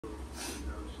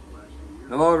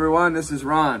Hello everyone, this is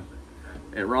Ron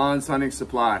at Ron's Hunting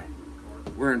Supply.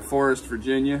 We're in Forest,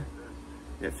 Virginia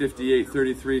at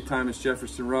 5833 Thomas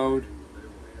Jefferson Road,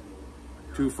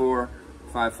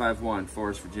 24551,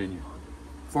 Forest, Virginia.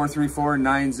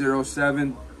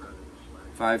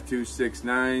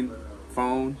 434-907-5269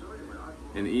 phone,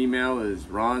 and email is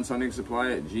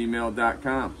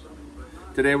ronshuntingsupply@gmail.com.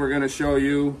 Today we're going to show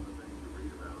you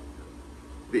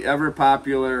the ever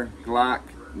popular GLOCK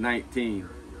 19.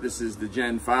 This is the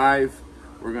Gen 5.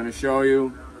 We're going to show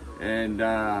you and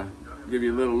give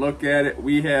you a little look at it.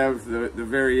 We have the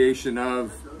variation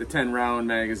of the 10-round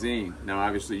magazine. Now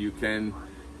obviously you can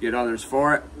get others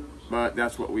for it, but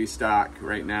that's what we stock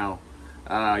right now.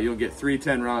 You'll get 3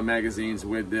 10-round magazines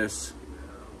with this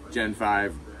Gen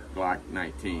 5 GLOCK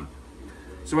 19.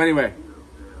 So anyway,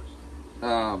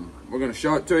 we're going to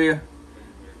show it to you.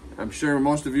 I'm sure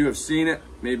most of you have seen it.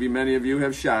 Maybe many of you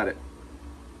have shot it.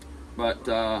 But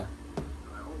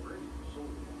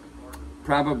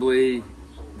probably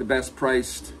the best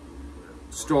priced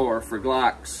store for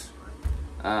Glocks.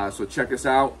 So check us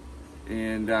out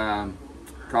and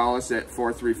call us at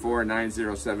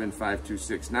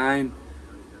 434-907-5269.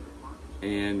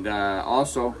 And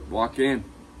also walk in,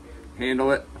 handle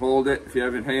it, hold it. If you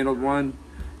haven't handled one,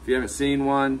 if you haven't seen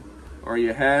one, or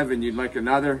you have and you'd like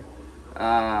another,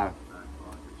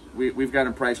 we've got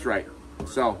them priced right.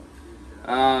 So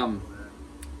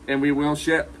and we will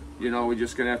ship. You know, we're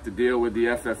just gonna have to deal with the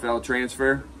FFL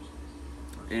transfer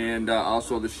and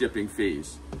also the shipping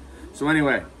fees. So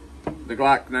anyway, the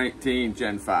GLOCK 19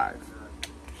 Gen 5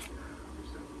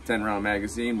 10-round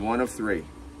magazine, 1 of 3.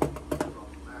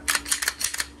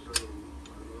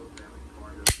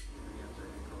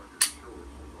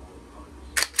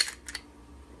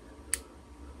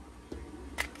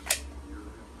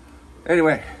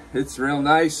 Anyway, it's real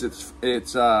nice. It's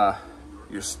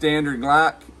your standard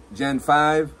GLOCK Gen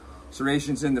 5.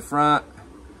 Serrations in the front.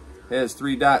 Has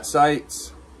 3-dot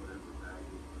sights.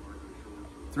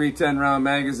 3 10-round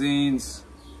magazines.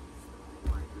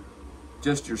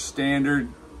 Just your standard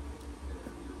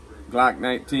GLOCK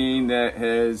 19 that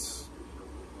has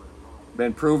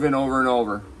been proven over and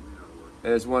over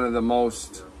as one of the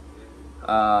most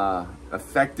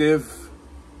effective,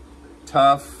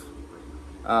 tough,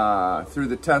 through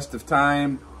the test of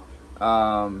time,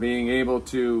 being able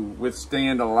to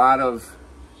withstand a lot of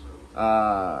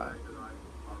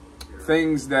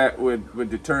things that would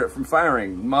deter it from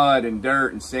firing, mud and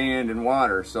dirt and sand and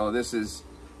water. So this is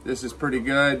pretty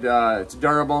good. It's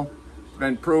durable, it's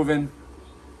been proven,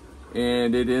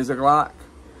 and it is a GLOCK,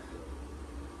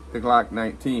 the GLOCK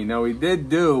 19. Now we did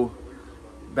do,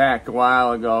 back a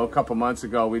while ago, a couple months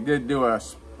ago, we did do a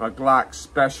GLOCK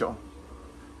special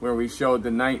where we showed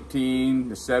the 19,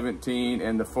 the 17,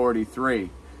 and the 43.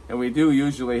 And we do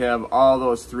usually have all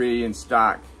those 3 in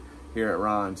stock here at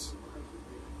Ron's.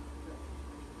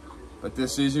 But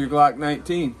this is your GLOCK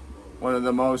 19, one of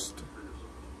the most,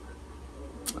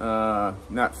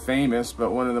 not famous,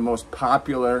 but one of the most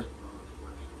popular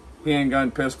handgun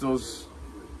pistols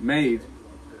made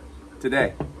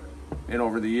today and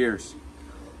over the years.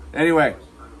 Anyway,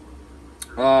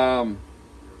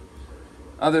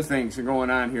 other things are going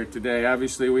on here today.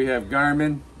 Obviously, we have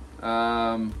Garmin.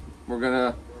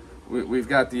 We've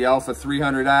got the Alpha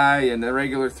 300i and the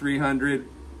regular 300.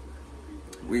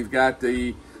 We've got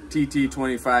the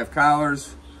TT25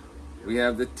 collars. We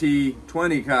have the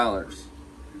T20 collars.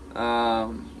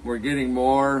 We're getting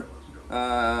more.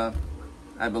 I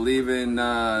believe in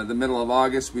the middle of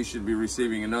August, we should be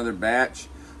receiving another batch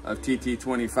of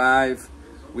TT25.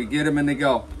 We get them and they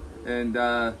go. And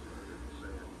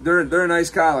they're a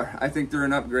nice collar. I think they're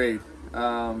an upgrade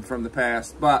from the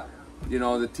past. But you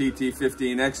know, the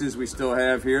TT15Xs we still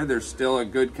have here, they're still a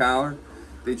good collar.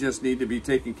 They just need to be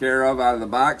taken care of out of the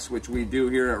box, which we do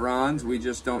here at Ron's. We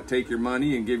just don't take your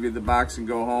money and give you the box and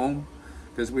go home,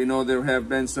 because we know there have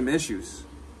been some issues.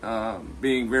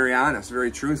 Being very honest, very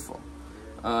truthful.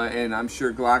 And I'm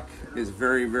sure GLOCK is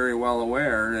very, very well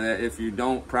aware that if you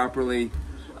don't properly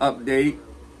update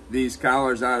these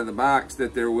collars out of the box,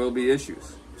 that there will be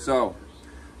issues. So,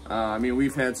 I mean,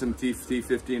 we've had some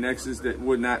T15Xs that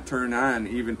would not turn on,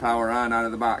 even power on out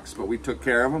of the box, but we took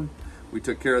care of them. We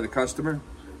took care of the customer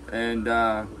and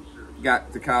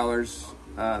got the collars.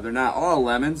 They're not all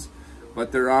lemons,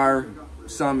 but there are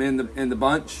some in the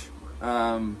bunch.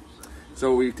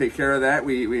 So we take care of that.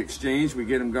 We exchange, we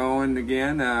get them going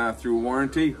again through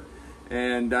warranty.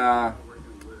 And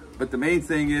but the main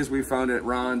thing is, we found at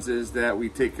Ron's, is that we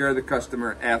take care of the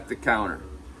customer at the counter.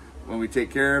 When we take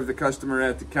care of the customer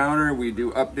at the counter, we do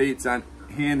updates on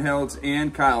handhelds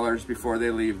and collars before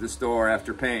they leave the store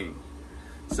after paying.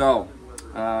 So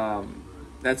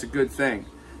that's a good thing.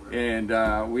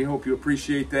 And we hope you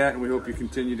appreciate that, and we hope you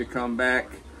continue to come back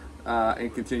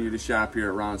and continue to shop here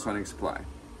at Ron's Hunting Supply.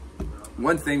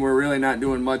 One thing we're really not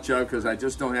doing much of, because I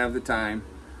just don't have the time,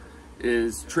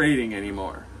 is trading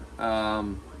anymore.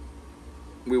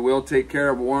 We will take care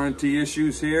of warranty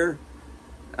issues here.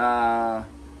 You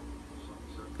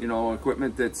know,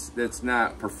 equipment that's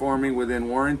not performing within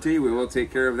warranty, we will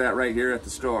take care of that right here at the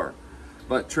store.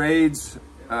 But trades,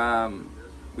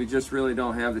 we just really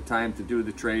don't have the time to do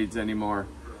the trades anymore.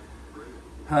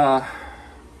 So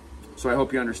I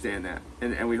hope you understand that,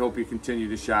 and we hope you continue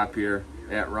to shop here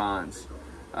at Ron's.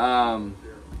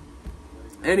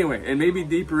 Anyway, and maybe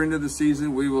deeper into the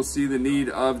season, we will see the need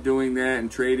of doing that and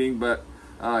trading, but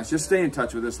just stay in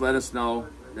touch with us. Let us know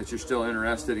that you're still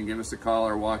interested, and give us a call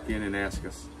or walk in and ask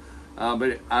us.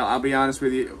 But I'll be honest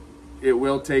with you, it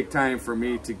will take time for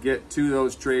me to get to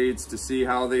those trades, to see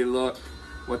how they look,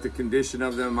 what the condition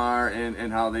of them are,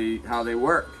 and how they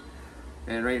work.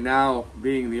 And right now,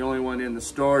 being the only one in the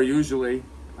store, usually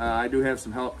I do have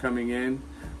some help coming in,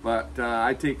 but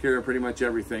I take care of pretty much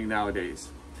everything nowadays.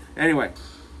 Anyway,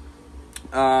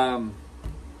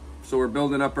 so we're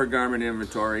building up our garment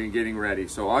inventory and getting ready.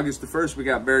 So August the 1st, we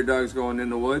got bear dogs going in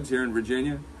the woods here in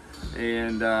Virginia,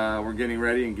 and we're getting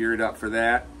ready and geared up for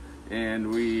that.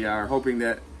 And we are hoping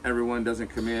that everyone doesn't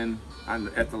come in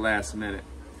at the last minute.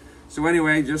 So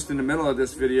anyway, just in the middle of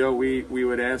this video, we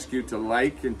would ask you to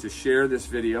like and to share this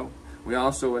video. We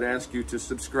also would ask you to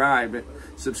subscribe.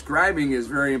 Subscribing is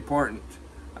very important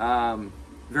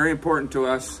to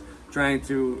us, trying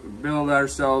to build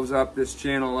ourselves up, this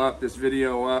channel up, this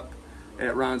video up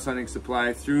at Ron's Hunting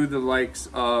Supply through the likes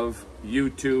of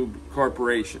YouTube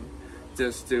Corporation.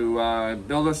 Just to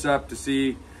build us up, to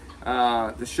see,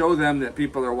 to show them that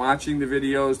people are watching the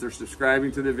videos, they're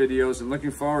subscribing to the videos, and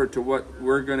looking forward to what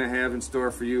we're going to have in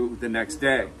store for you the next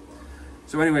day.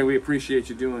 So anyway, we appreciate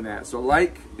you doing that. So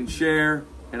like and share,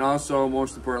 and also,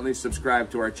 most importantly, subscribe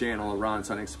to our channel at Ron's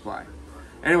Hunting Supply.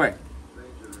 Anyway,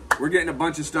 we're getting a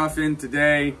bunch of stuff in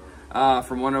today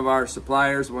from one of our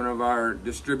suppliers, one of our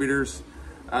distributors.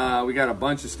 We got a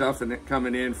bunch of stuff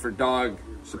coming in for dog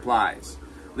supplies.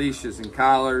 Leashes and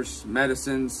collars,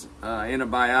 medicines,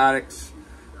 antibiotics.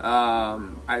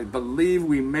 I believe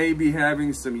we may be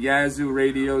having some Yazoo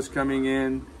radios coming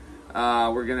in.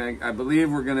 I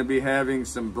believe we're gonna be having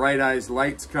some Bright Eyes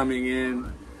lights coming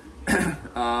in.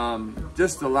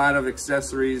 Just a lot of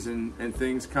accessories and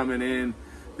things coming in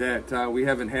that we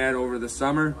haven't had over the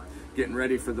summer, getting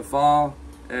ready for the fall.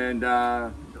 And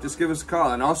just give us a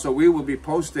call. And also, we will be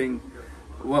posting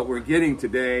what we're getting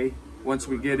today. Once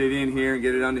we get it in here and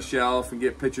get it on the shelf and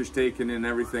get pictures taken and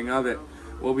everything of it,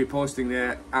 we'll be posting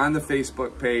that on the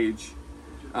Facebook page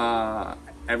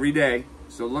every day.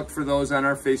 So look for those on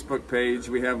our Facebook page.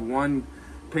 We have one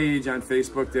page on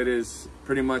Facebook that is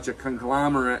pretty much a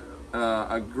conglomerate,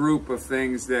 a group of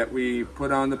things that we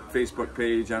put on the Facebook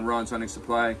page on Ron's Hunting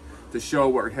Supply to show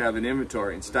what we have in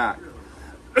inventory and stock.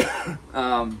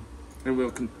 And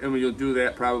we'll do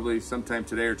that probably sometime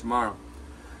today or tomorrow.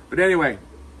 But anyway,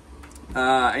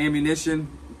 ammunition,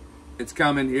 it's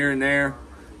coming here and there.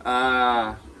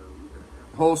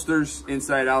 Holsters,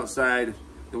 inside, outside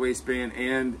the waistband,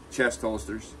 and chest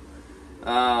holsters.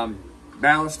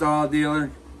 Ballistol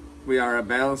dealer. We are a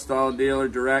Ballistol dealer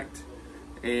direct,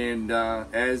 and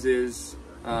as is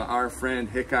our friend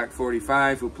Hickok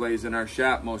 45, who plays in our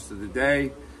shop most of the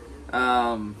day.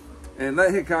 And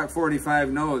let Hickok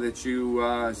 45 know that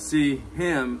you see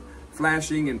him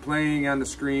flashing and playing on the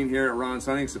screen here at Ron's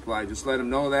Hunting Supply. Just let them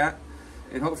know that,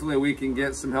 and hopefully we can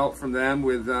get some help from them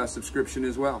with subscription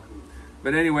as well.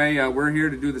 But anyway, we're here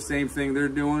to do the same thing they're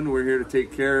doing. We're here to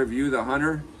take care of you, the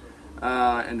hunter,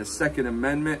 and the Second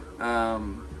Amendment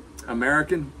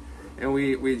American, and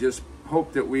we just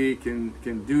hope that we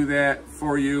can do that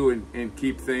for you and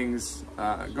keep things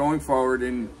going forward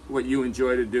in what you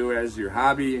enjoy to do as your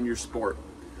hobby and your sport.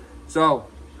 So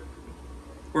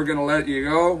we're gonna let you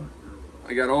go.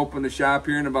 I got to open the shop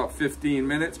here in about 15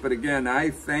 minutes, but again,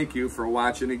 I thank you for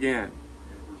watching again.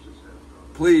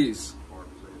 Please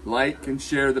like and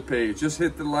share the page. Just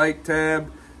hit the like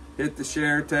tab, hit the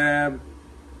share tab,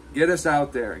 get us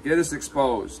out there, get us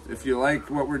exposed. If you like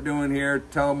what we're doing here,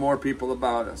 tell more people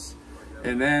about us.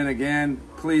 And then again,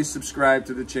 please subscribe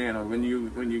to the channel. When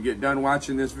you get done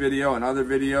watching this video and other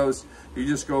videos, you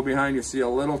just go behind, you see a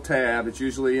little tab. It's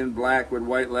usually in black with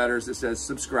white letters that says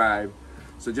subscribe.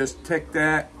 So just tick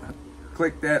that,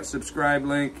 click that subscribe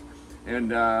link,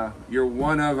 and you're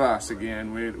one of us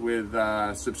again with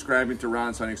subscribing to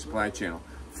Ron's Hunting Supply channel.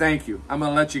 Thank you. I'm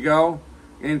going to let you go.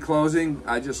 In closing,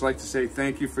 I'd just like to say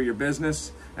thank you for your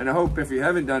business. And I hope if you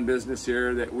haven't done business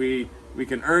here that we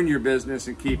can earn your business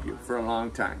and keep you for a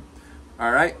long time.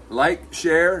 All right, like,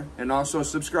 share, and also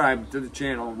subscribe to the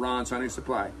channel, Ron's Hunting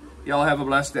Supply. Y'all have a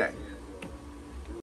blessed day.